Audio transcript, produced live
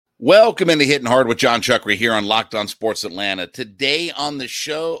Welcome into Hittin Hard with John Chuckery here on Locked On Sports Atlanta. Today on the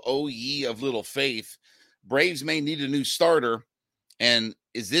show, O ye of little faith, Braves may need a new starter. And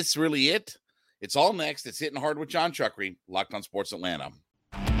is this really it? It's all next. It's Hittin Hard with John Chuckery, Locked On Sports Atlanta.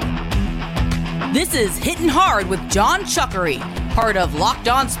 This is Hittin Hard with John Chuckery, part of Locked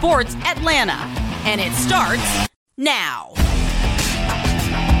On Sports Atlanta. And it starts now.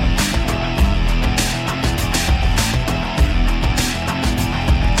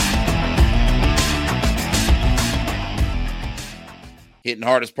 Hittin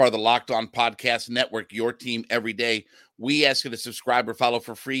Hard is part of the Locked On Podcast Network, your team every day. We ask you to subscribe or follow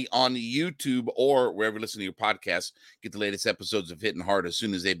for free on YouTube or wherever you listen to your podcasts. Get the latest episodes of Hittin Hard as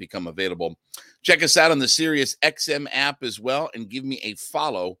soon as they become available. Check us out on the Sirius XM app as well, and give me a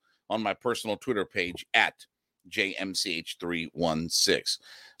follow on my personal Twitter page at JMCH316.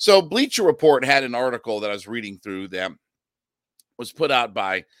 So Bleacher Report had an article that I was reading through that was put out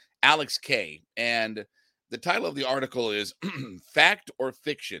by Alex K. And the title of the article is Fact or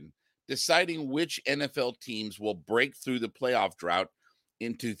Fiction, Deciding Which NFL Teams Will Break Through the Playoff Drought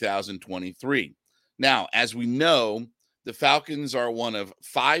in 2023. Now, as we know, the Falcons are one of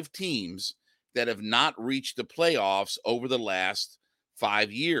 5 teams that have not reached the playoffs over the last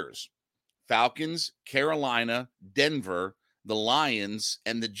 5 years. Falcons, Carolina, Denver, the Lions,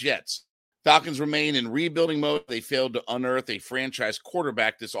 and the Jets. Falcons remain in rebuilding mode. They failed to unearth a franchise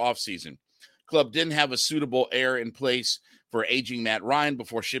quarterback this offseason. Club didn't have a suitable heir in place for aging Matt Ryan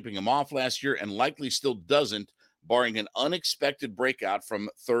before shipping him off last year, and likely still doesn't, barring an unexpected breakout from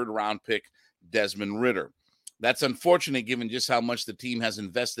third-round pick Desmond Ridder. That's unfortunate given just how much the team has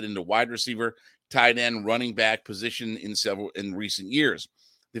invested into wide receiver, tight end, running back position in recent years.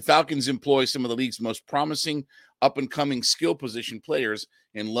 The Falcons employ some of the league's most promising up-and-coming skill position players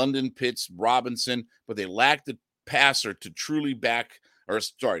in London, Pitts, Robinson, but they lack the passer to truly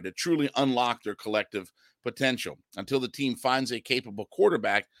unlock their collective potential. Until the team finds a capable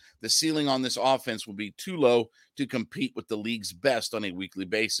quarterback, the ceiling on this offense will be too low to compete with the league's best on a weekly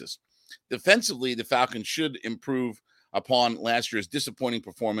basis. Defensively, the Falcons should improve upon last year's disappointing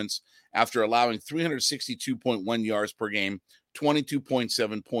performance after allowing 362.1 yards per game,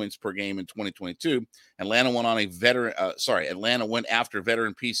 22.7 points per game in 2022. Atlanta went after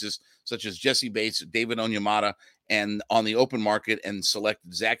veteran pieces such as Jesse Bates, David Onyemata, and on the open market, and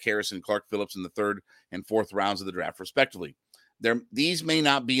selected Zach Harrison and Clark Phillips in the 3rd and 4th rounds of the draft, respectively. These may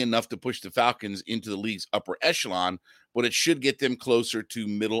not be enough to push the Falcons into the league's upper echelon, but it should get them closer to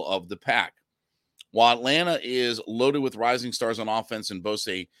middle of the pack. While Atlanta is loaded with rising stars on offense and boasts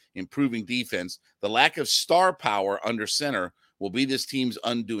a improving defense, the lack of star power under center will be this team's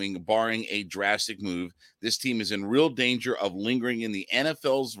undoing, barring a drastic move. This team is in real danger of lingering in the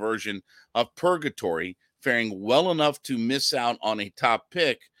NFL's version of purgatory, faring well enough to miss out on a top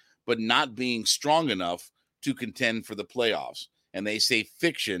pick, but not being strong enough to contend for the playoffs. And they say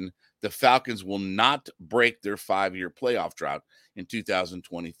fiction, the Falcons will not break their 5-year playoff drought in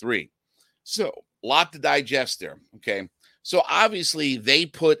 2023. So, a lot to digest there, okay? So, obviously, they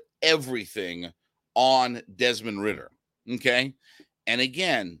put everything on Desmond Ridder, okay? And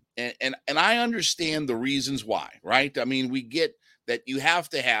again, and I understand the reasons why, right? I mean, we get that you have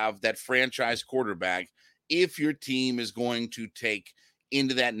to have that franchise quarterback if your team is going to take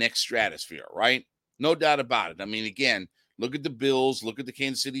into that next stratosphere, right? No doubt about it. I mean, again, look at the Bills, look at the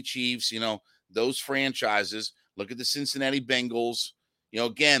Kansas City Chiefs, those franchises, look at the Cincinnati Bengals.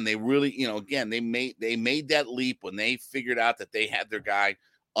 Again, they really, they made that leap when they figured out that they had their guy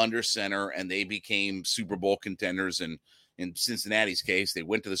under center and they became Super Bowl contenders. And in Cincinnati's case, they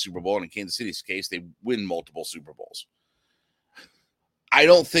went to the Super Bowl, and in Kansas City's case, they win multiple Super Bowls. I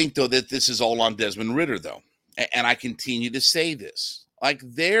don't think, though, that this is all on Desmond Ridder, though. And I continue to say this. Like,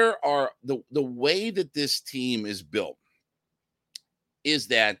 there are the way that this team is built is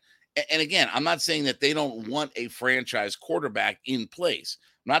that, and again, I'm not saying that they don't want a franchise quarterback in place.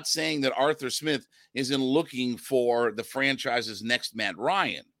 I'm not saying that Arthur Smith isn't looking for the franchise's next Matt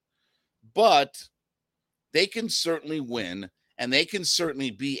Ryan, but they can certainly win, and they can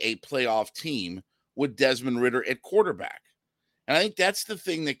certainly be a playoff team with Desmond Ridder at quarterback. And I think that's the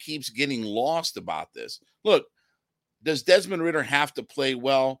thing that keeps getting lost about this. Look, does Desmond Ridder have to play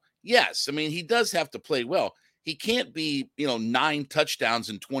well? Yes. I mean, he does have to play well. He can't be, 9 touchdowns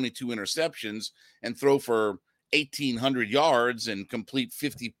and 22 interceptions and throw for 1,800 yards and complete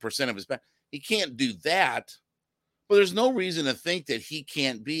 50% of his back. He can't do that. But there's no reason to think that he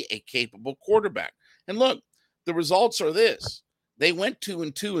can't be a capable quarterback. And look, the results are this. They went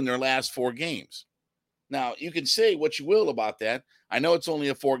 2-2 in their last 4 games. Now, you can say what you will about that. I know it's only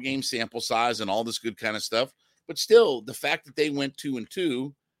a 4-game sample size and all this good kind of stuff, but still, the fact that they went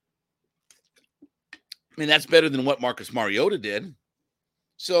 2-2 mean, that's better than what Marcus Mariota did.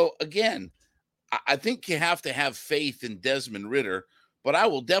 So, again, I think you have to have faith in Desmond Ridder, but I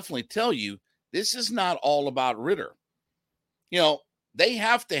will definitely tell you, this is not all about Ridder. They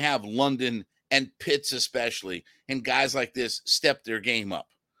have to have London and Pitts especially, and guys like this step their game up.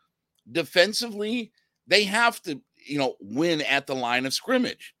 Defensively, they have to, win at the line of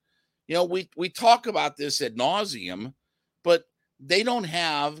scrimmage. We talk about this ad nauseum, but they don't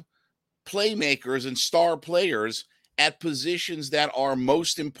have playmakers and star players at positions that are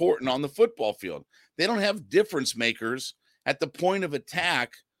most important on the football field. They don't have difference makers at the point of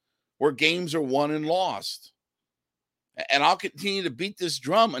attack where games are won and lost. And I'll continue to beat this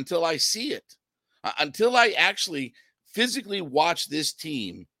drum until I see it, until I actually physically watch this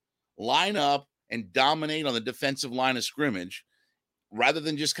team line up and dominate on the defensive line of scrimmage rather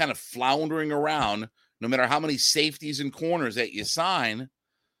than just kind of floundering around. No matter how many safeties and corners that you sign,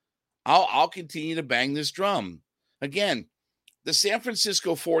 I'll continue to bang this drum. Again, the San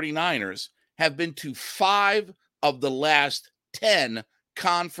Francisco 49ers have been to 5 of the last 10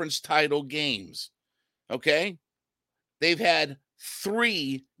 conference title games. Okay? They've had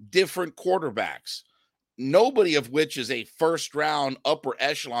 3 different quarterbacks, nobody of which is a first-round upper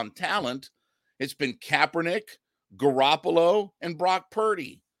echelon talent. It's been Kaepernick, Garoppolo, and Brock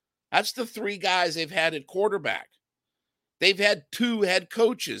Purdy. That's the 3 guys they've had at quarterback. They've had 2 head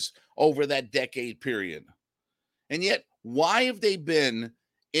coaches over that decade period. And yet, why have they been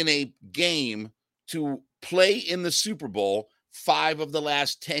in a game to play in the Super Bowl 5 of the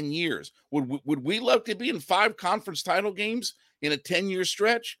last 10 years? Would we love to be in 5 conference title games in a 10-year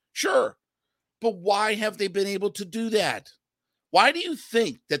stretch? Sure. But why have they been able to do that? Why do you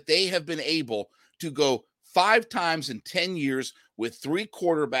think that they have been able to go 5 times in 10 years with 3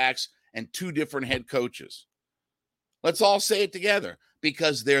 quarterbacks and 2 different head coaches? Let's all say it together.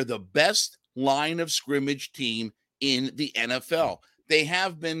 Because they're the best line of scrimmage team in the NFL. They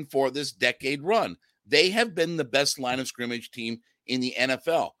have been for this decade run. They have been the best line of scrimmage team in the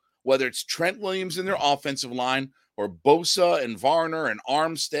NFL. Whether it's Trent Williams in their offensive line or Bosa and Varner and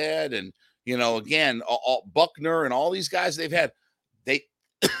Armstead and, again, Buckner and all these guys they've had,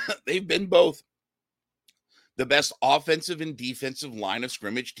 they've been both the best offensive and defensive line of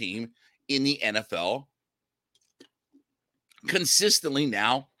scrimmage team in the NFL consistently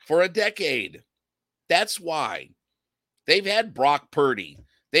now for a decade. That's why. They've had Brock Purdy.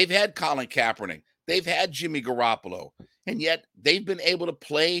 They've had Colin Kaepernick. They've had Jimmy Garoppolo. And yet they've been able to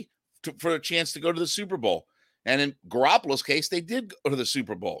play for a chance to go to the Super Bowl. And in Garoppolo's case, they did go to the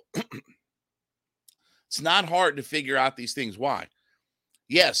Super Bowl. It's not hard to figure out these things. Why?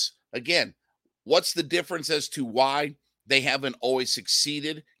 Yes, again, what's the difference as to why they haven't always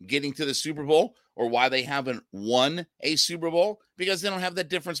succeeded getting to the Super Bowl or why they haven't won a Super Bowl? Because they don't have that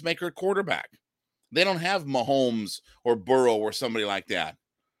difference maker at quarterback. They don't have Mahomes or Burrow or somebody like that.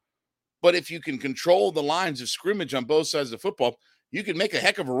 But if you can control the lines of scrimmage on both sides of the football, you can make a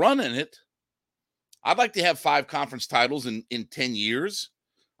heck of a run in it. I'd like to have 5 conference titles in 10 years.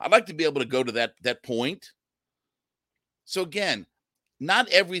 I'd like to be able to go to that point. So again, not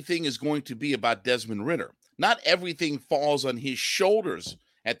everything is going to be about Desmond Ridder. Not everything falls on his shoulders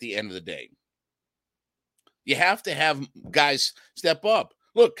at the end of the day. You have to have guys step up.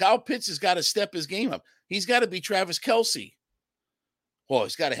 Look, Kyle Pitts has got to step his game up. He's got to be Travis Kelce. Well,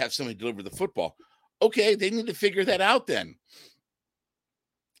 he's got to have somebody deliver the football. Okay, they need to figure that out then.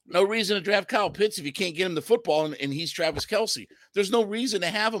 No reason to draft Kyle Pitts if you can't get him the football and he's Travis Kelce. There's no reason to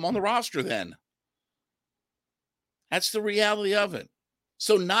have him on the roster then. That's the reality of it.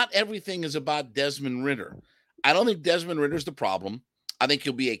 So not everything is about Desmond Ridder. I don't think Desmond Ridder's the problem. I think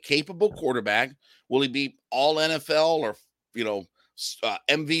he'll be a capable quarterback. Will he be all NFL or,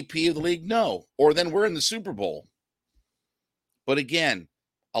 MVP of the league? No. Or then we're in the Super Bowl. But again,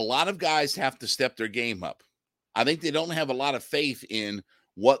 a lot of guys have to step their game up. I think they don't have a lot of faith in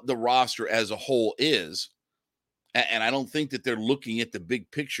what the roster as a whole is. And I don't think that they're looking at the big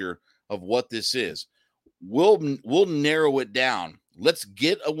picture of what this is. We'll narrow it down. Let's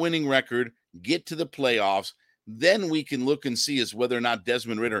get a winning record, get to the playoffs. Then we can look and see as whether or not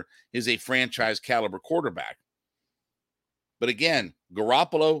Desmond Ridder is a franchise caliber quarterback. But again,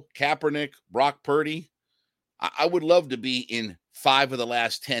 Garoppolo, Kaepernick, Brock Purdy, I would love to be in 5 of the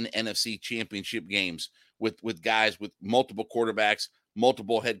last 10 NFC championship games with guys with multiple quarterbacks,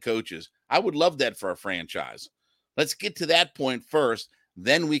 multiple head coaches. I would love that for a franchise. Let's get to that point first.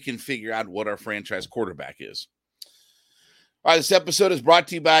 Then we can figure out what our franchise quarterback is. All right, this episode is brought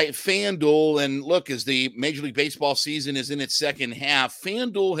to you by FanDuel. And look, as the Major League Baseball season is in its second half,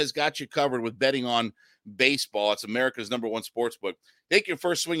 FanDuel has got you covered with betting on Baseball. It's America's #1 sports book. Take your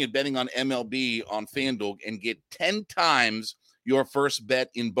first swing at betting on MLB on FanDuel and get 10 times your first bet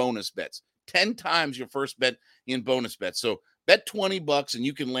in bonus bets. 10 times your first bet in bonus bets. So bet $20 and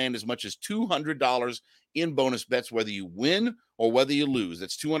you can land as much as $200 in bonus bets, whether you win or whether you lose.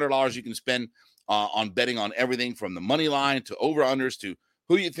 That's $200 you can spend on betting on everything from the money line to over-unders to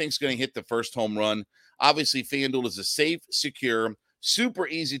who you think is going to hit the first home run. Obviously, FanDuel is a safe, secure, super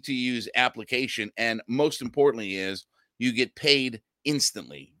easy to use application. And most importantly is you get paid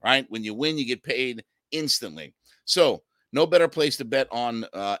instantly, right? When you win, you get paid instantly. So no better place to bet on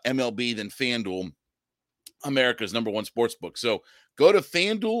MLB than FanDuel, America's #1 sports book. So go to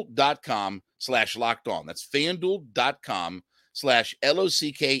FanDuel.com/lockedon. That's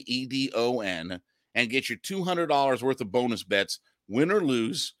FanDuel.com/LOCKEDON and get your $200 worth of bonus bets, win or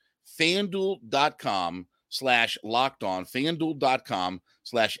lose. FanDuel.com/lockedon.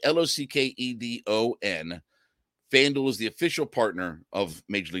 FanDuel.com/LOCKEDON. FanDuel is the official partner of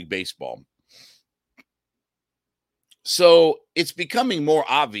Major League Baseball. So it's becoming more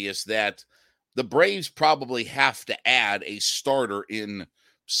obvious that the Braves probably have to add a starter in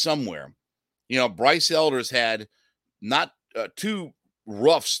somewhere. You know, Bryce Elder's had not two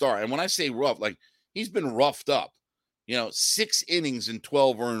rough starts. And when I say rough, like he's been roughed up. 6 innings and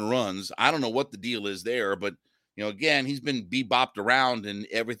 12 earned runs. I don't know what the deal is there, but, again, he's been bebopped around and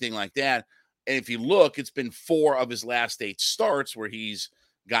everything like that. And if you look, it's been 4 of his last 8 starts where he's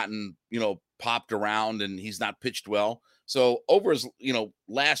gotten, popped around and he's not pitched well. So over his,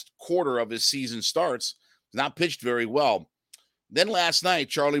 last quarter of his season starts, not pitched very well. Then last night,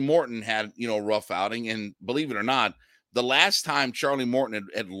 Charlie Morton had, a rough outing. And believe it or not, the last time Charlie Morton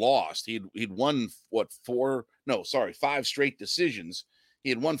had lost, he'd won, 5 straight decisions. He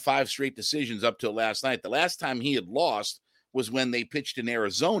had won 5 straight decisions up till last night. The last time he had lost was when they pitched in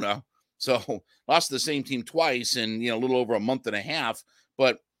Arizona. So lost to the same team twice in, a little over a month and a half.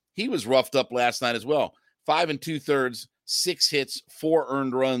 But he was roughed up last night as well. 5 2/3, 6 hits, 4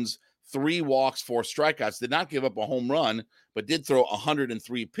 earned runs, 3 walks, 4 strikeouts. Did not give up a home run, but did throw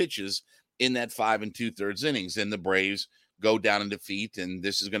 103 pitches in that 5 2/3 innings. And the Braves go down in defeat. And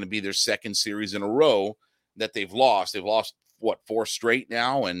this is going to be their second series in a row that they've lost. They've lost, 4 straight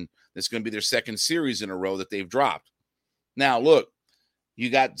now. And it's going to be their second series in a row that they've dropped. Now, look, you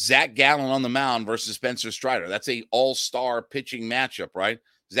got Zach Gallen on the mound versus Spencer Strider. That's a all-star pitching matchup, right?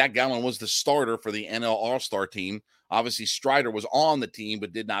 Zach Gallen was the starter for the NL All-Star team. Obviously, Strider was on the team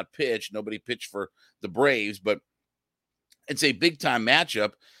but did not pitch. Nobody pitched for the Braves, but it's a big-time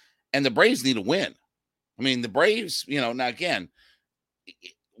matchup, and the Braves need a win. I mean, the Braves, now again,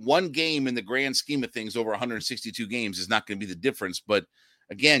 one game in the grand scheme of things over 162 games is not going to be the difference, but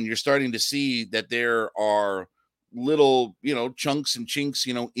again, you're starting to see that there are little, chunks and chinks,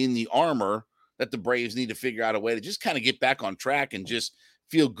 in the armor that the Braves need to figure out a way to just kind of get back on track and just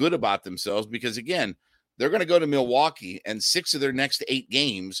feel good about themselves, because again, they're going to go to Milwaukee and 6 of their next 8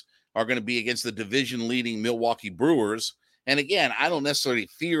 games are going to be against the division leading Milwaukee Brewers. And again, I don't necessarily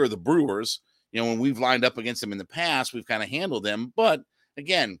fear the Brewers. When we've lined up against them in the past, we've kind of handled them. But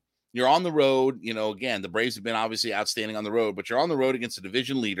again, you're on the road. Again, the Braves have been obviously outstanding on the road, but you're on the road against a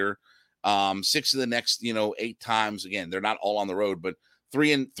division leader. 6 of the next, 8 times. Again, they're not all on the road, but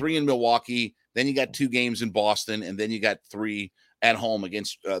 3 in Milwaukee. Then you got 2 games in Boston, and then you got 3 at home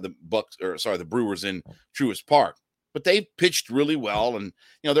against the Brewers in Truist Park. But they pitched really well, and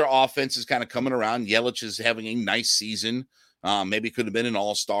their offense is kind of coming around. Yelich is having a nice season. Maybe could have been an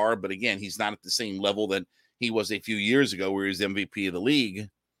all-star, but again, he's not at the same level that he was a few years ago, where he was MVP of the league.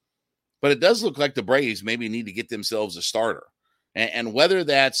 But it does look like the Braves maybe need to get themselves a starter. And whether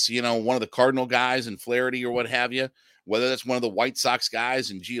that's, one of the Cardinal guys in Flaherty or what have you, whether that's one of the White Sox guys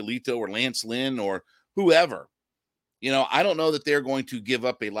in Giolito or Lance Lynn or whoever, I don't know that they're going to give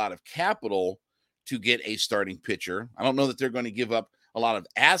up a lot of capital to get a starting pitcher. I don't know that they're going to give up a lot of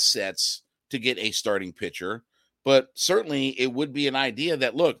assets to get a starting pitcher, but certainly it would be an idea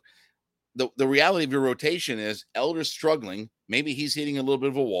that, look, the reality of your rotation is Elder's struggling. Maybe he's hitting a little bit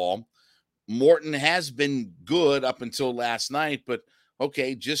of a wall. Morton has been good up until last night, but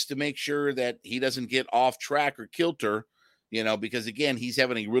okay, just to make sure that he doesn't get off track or kilter, because again, he's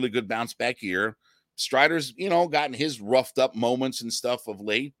having a really good bounce back year. Strider's, gotten his roughed up moments and stuff of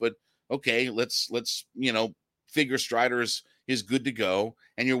late, but okay, let's figure Strider's is good to go.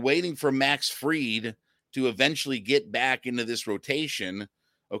 And you're waiting for Max Fried to eventually get back into this rotation.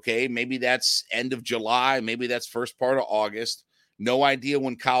 Okay, maybe that's end of July, maybe that's first part of August. No idea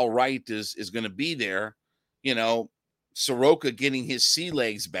when Kyle Wright is going to be there. Soroka getting his sea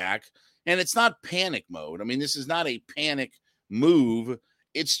legs back. And it's not panic mode. I mean, this is not a panic move.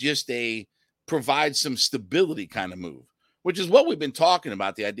 It's just a provide some stability kind of move, which is what we've been talking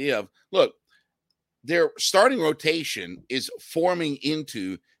about. The idea of, look, their starting rotation is forming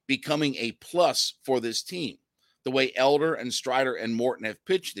into becoming a plus for this team. The way Elder and Strider and Morton have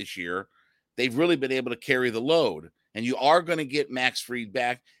pitched this year, they've really been able to carry the load. And you are going to get Max Fried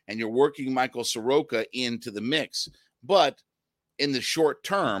back, and you're working Michael Soroka into the mix. But in the short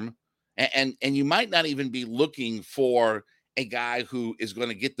term, and you might not even be looking for a guy who is going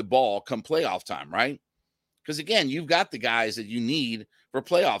to get the ball come playoff time, right? Because, again, you've got the guys that you need for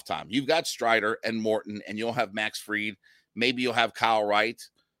playoff time. You've got Strider and Morton, and you'll have Max Fried. Maybe you'll have Kyle Wright.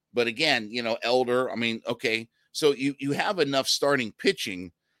 But, again, Elder, okay. So you have enough starting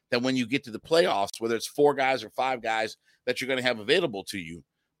pitching that when you get to the playoffs, whether it's 4 guys or 5 guys that you're going to have available to you.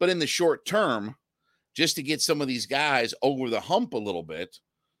 But in the short term, just to get some of these guys over the hump a little bit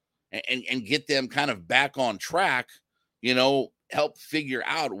and get them kind of back on track, help figure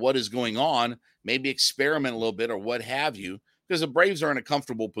out what is going on, maybe experiment a little bit or what have you, because the Braves are in a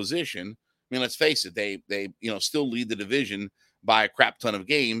comfortable position. I mean, let's face it, they still lead the division by a crap ton of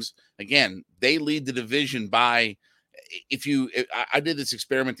games. Again, they lead the division by, I did this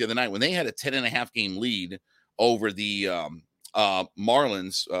experiment the other night when they had a 10.5 game lead over the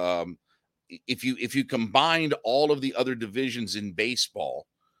Marlins. If you combined all of the other divisions in baseball,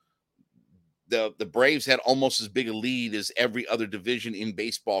 the Braves had almost as big a lead as every other division in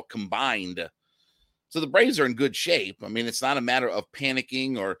baseball combined. So the Braves are in good shape. I mean, it's not a matter of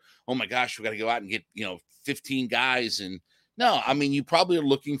panicking or, oh my gosh, we got to go out and get, 15 guys. And no, I mean, you probably are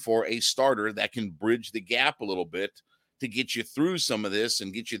looking for a starter that can bridge the gap a little bit to get you through some of this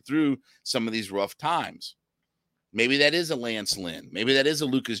and get you through some of these rough times. Maybe that is a Lance Lynn. Maybe that is a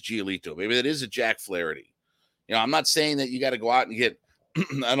Lucas Giolito. Maybe that is a Jack Flaherty. I'm not saying that you got to go out and get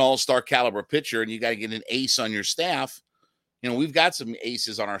an all-star caliber pitcher and you got to get an ace on your staff. We've got some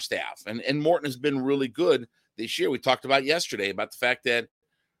aces on our staff, and Morton has been really good this year. We talked about yesterday about the fact that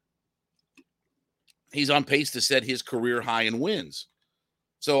he's on pace to set his career high in wins.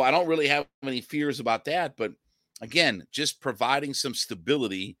 So I don't really have any fears about that. But again, just providing some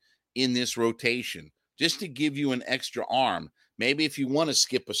stability in this rotation, just to give you an extra arm. Maybe if you want to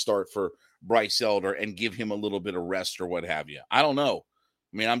skip a start for Bryce Elder and give him a little bit of rest or what have you. I don't know.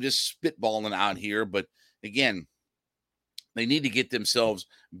 I mean, I'm just spitballing out here, but again, they need to get themselves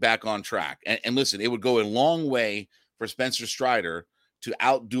back on track. And listen, it would go a long way for Spencer Strider to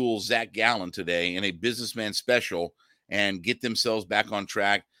outduel Zach Gallen today in a businessman special and get themselves back on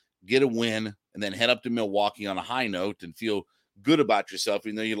track, get a win, and then head up to Milwaukee on a high note and feel good about yourself.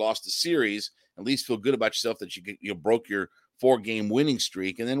 Even though you lost the series, at least feel good about yourself that you broke your 4-game winning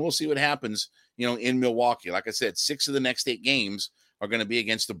streak. And then we'll see what happens, in Milwaukee. Like I said, 6 of the next 8 games are going to be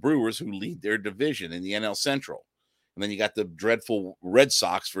against the Brewers, who lead their division in the NL Central. And then you got the dreadful Red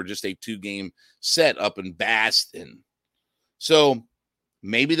Sox for just a 2-game set up in Boston. So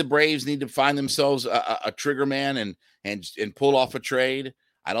maybe the Braves need to find themselves a trigger man and pull off a trade.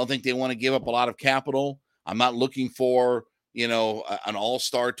 I don't think they want to give up a lot of capital. I'm not looking for, an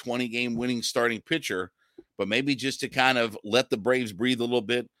all-star 20-game winning starting pitcher, but maybe just to kind of let the Braves breathe a little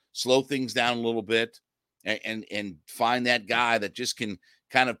bit, slow things down a little bit, and find that guy that just can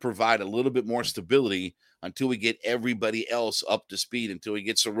kind of provide a little bit more stability until we get everybody else up to speed, until we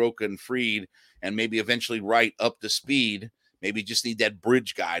get Soroka and Fried and maybe eventually Wright up to speed. Maybe just need that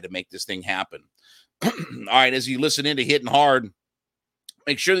bridge guy to make this thing happen. All right, as you listen in to Hittin' Hard,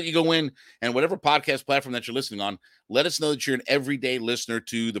 make sure that you go in and whatever podcast platform that you're listening on, let us know that you're an everyday listener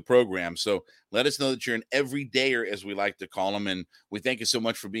to the program. So let us know that you're an everydayer, as we like to call them. And we thank you so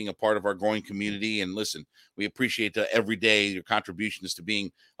much for being a part of our growing community. And listen, we appreciate every day your contributions to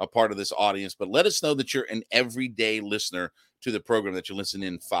being a part of this audience. But let us know that you're an everyday listener to the program, that you listen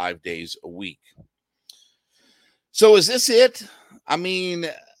in 5 days a week. So is this it? I mean,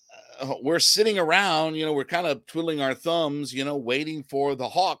 we're sitting around, we're kind of twiddling our thumbs, waiting for the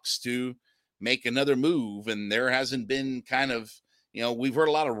Hawks to make another move. And there hasn't been we've heard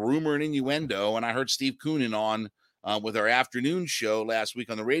a lot of rumor and innuendo. And I heard Steve Koonin on with our afternoon show last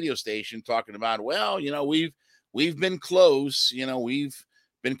week on the radio station talking about, well, we've been close, we've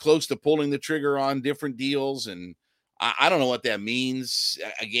been close to pulling the trigger on different deals. And I don't know what that means.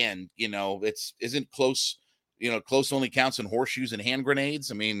 Again, isn't close, close only counts in horseshoes and hand grenades.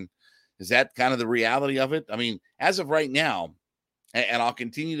 I mean, is that kind of the reality of it? I mean, as of right now, and I'll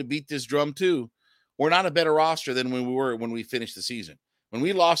continue to beat this drum too, we're not a better roster than when we were when we finished the season. When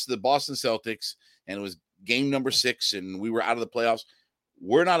we lost to the Boston Celtics and it was game number 6 and we were out of the playoffs,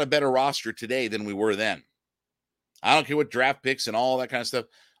 we're not a better roster today than we were then. I don't care what draft picks and all that kind of stuff.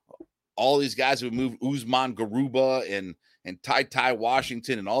 All these guys who moved, Usman Garuba and and Ty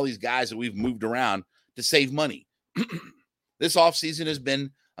Washington and all these guys that we've moved around to save money. This offseason has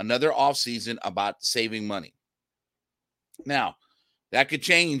been another offseason about saving money. Now, that could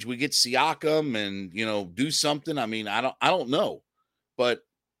change. We get Siakam and, do something. I mean, I don't know. But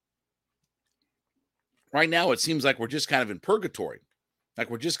right now it seems like we're just kind of in purgatory. Like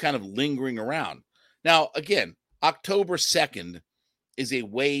we're just kind of lingering around. Now, again, October 2nd is a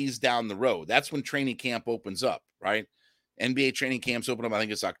ways down the road. That's when training camp opens up, right? NBA training camps open up. I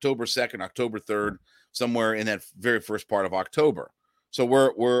think it's October 2nd, October 3rd, somewhere in that very first part of October. So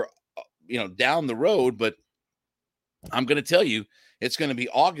we're down the road, but I'm going to tell you, it's going to be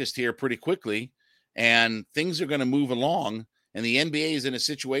August here pretty quickly, and things are going to move along. And the NBA is in a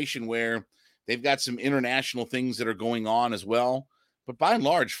situation where they've got some international things that are going on as well. But by and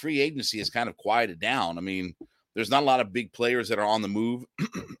large, free agency has kind of quieted down. I mean, there's not a lot of big players that are on the move.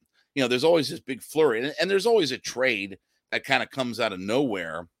 There's always this big flurry, and there's always a trade that kind of comes out of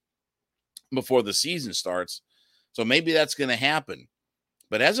nowhere before the season starts. So maybe that's going to happen.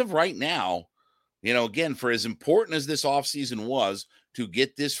 But as of right now, again, for as important as this offseason was to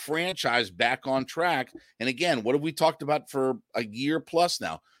get this franchise back on track, and again, what have we talked about for a year plus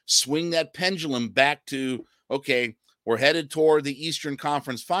now? Swing that pendulum back to, okay, we're headed toward the Eastern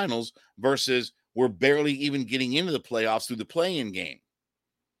Conference Finals versus we're barely even getting into the playoffs through the play-in game.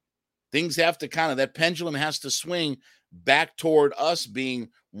 Things have to that pendulum has to swing back toward us being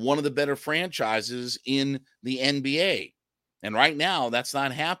one of the better franchises in the NBA. And right now, that's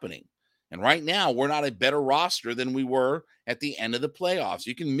not happening. And right now, we're not a better roster than we were at the end of the playoffs.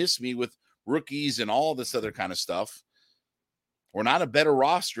 You can miss me with rookies and all this other kind of stuff. We're not a better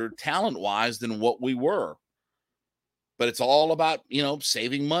roster talent-wise than what we were. But it's all about,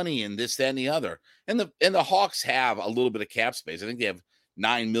 saving money and this, that, and the other. And the Hawks have a little bit of cap space. I think they have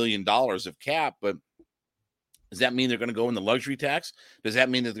 $9 million of cap, but does that mean they're going to go in the luxury tax? Does that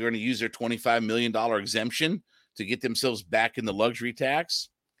mean that they're going to use their $25 million exemption to get themselves back in the luxury tax?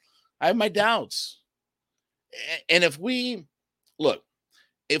 I have my doubts. And if we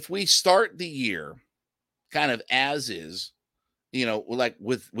start the year kind of as is, like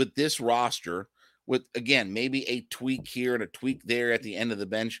with this roster, with, again, maybe a tweak here and a tweak there at the end of the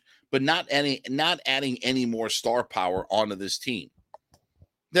bench, but not adding any more star power onto this team,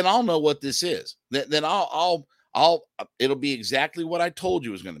 then I'll know what this is. Then it'll be exactly what I told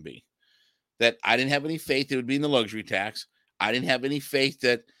you it was going to be. That I didn't have any faith it would be in the luxury tax. I didn't have any faith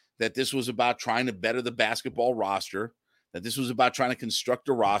that this was about trying to better the basketball roster, that this was about trying to construct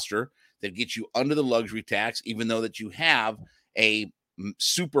a roster that gets you under the luxury tax, even though that you have a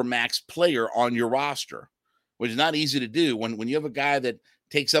super max player on your roster, which is not easy to do when you have a guy that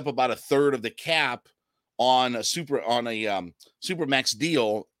takes up about a third of the cap on a super max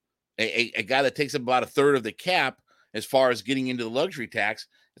deal, a guy that takes up about a third of the cap as far as getting into the luxury tax.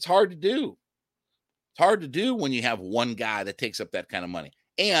 It's hard to do. It's hard to do when you have one guy that takes up that kind of money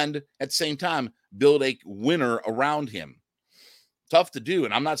and at the same time build a winner around him. Tough to do.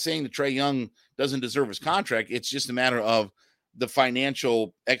 And I'm not saying that Trae Young doesn't deserve his contract. It's just a matter of the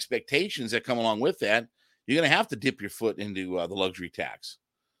financial expectations that come along with that. You're going to have to dip your foot into the luxury tax.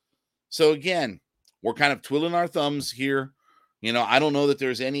 So again, we're kind of twiddling our thumbs here. I don't know that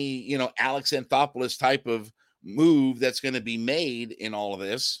there's any, Alex Anthopoulos type of move that's going to be made in all of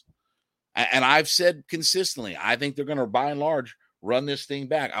this. And I've said consistently, I think they're going to, by and large, run this thing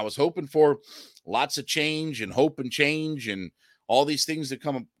back. I was hoping for lots of change and hope and change and all these things that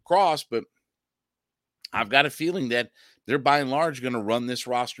come across, but I've got a feeling that they're by and large going to run this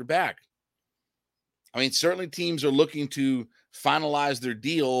roster back. I mean, certainly teams are looking to finalize their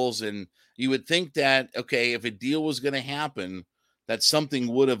deals, and you would think that, okay, if a deal was going to happen, that something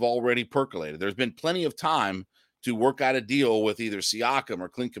would have already percolated. There's been plenty of time to work out a deal with either Siakam or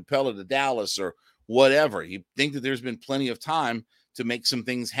Clint Capella to Dallas or whatever. You think that there's been plenty of time to make some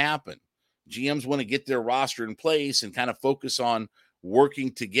things happen. GMs want to get their roster in place and kind of focus on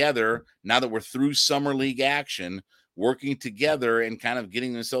working together now that we're through summer league action, working together and kind of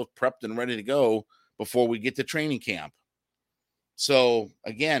getting themselves prepped and ready to go before we get to training camp. So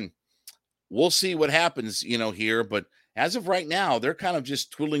again, we'll see what happens, here, but as of right now, they're kind of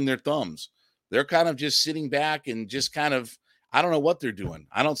just twiddling their thumbs. They're kind of just sitting back and just kind of, I don't know what they're doing.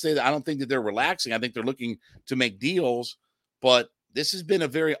 I don't think that they're relaxing. I think they're looking to make deals, but this has been a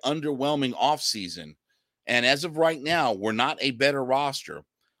very underwhelming offseason. And as of right now, we're not a better roster.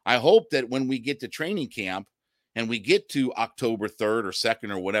 I hope that when we get to training camp and we get to October 3rd or 2nd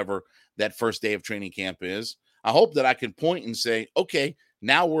or whatever that first day of training camp is, I hope that I can point and say, okay,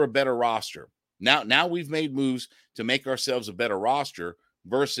 now we're a better roster. Now we've made moves to make ourselves a better roster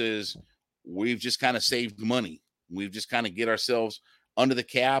versus we've just kind of saved money. We've just kind of get ourselves under the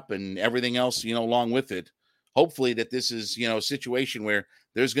cap and everything else, along with it. Hopefully that this is, a situation where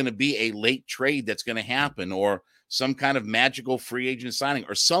there's going to be a late trade that's going to happen, or some kind of magical free agent signing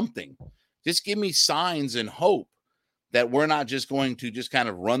or something. Just give me signs and hope that we're not just going to just kind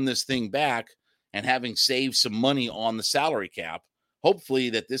of run this thing back and having saved some money on the salary cap. Hopefully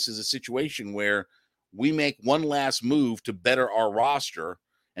that this is a situation where we make one last move to better our roster,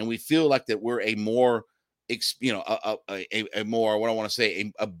 and we feel like that we're a more, a more, what I want to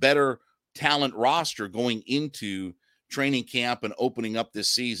say, a better talent roster going into training camp and opening up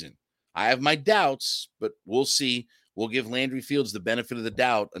this season. I have my doubts, but we'll see. We'll give Landry Fields the benefit of the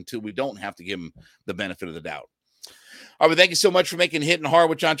doubt until we don't have to give him the benefit of the doubt. All right, well, thank you so much for making Hittin' Hard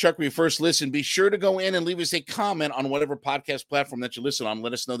with John Chuckery your first listen. Be sure to go in and leave us a comment on whatever podcast platform that you listen on.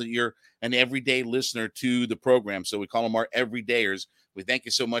 Let us know that you're an everyday listener to the program. So we call them our everydayers. We thank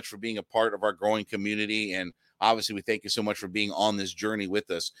you so much for being a part of our growing community. And obviously, we thank you so much for being on this journey with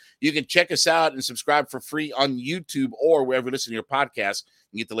us. You can check us out and subscribe for free on YouTube or wherever you listen to your podcast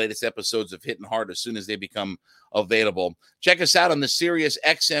and get the latest episodes of Hittin' Hard as soon as they become available. Check us out on the Sirius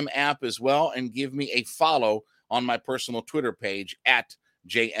XM app as well, and give me a follow on my personal Twitter page at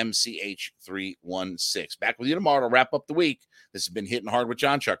JMCH316. Back with you tomorrow to wrap up the week. This has been Hittin' Hard with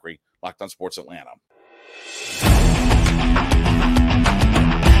John Chuckery, Locked on Sports Atlanta.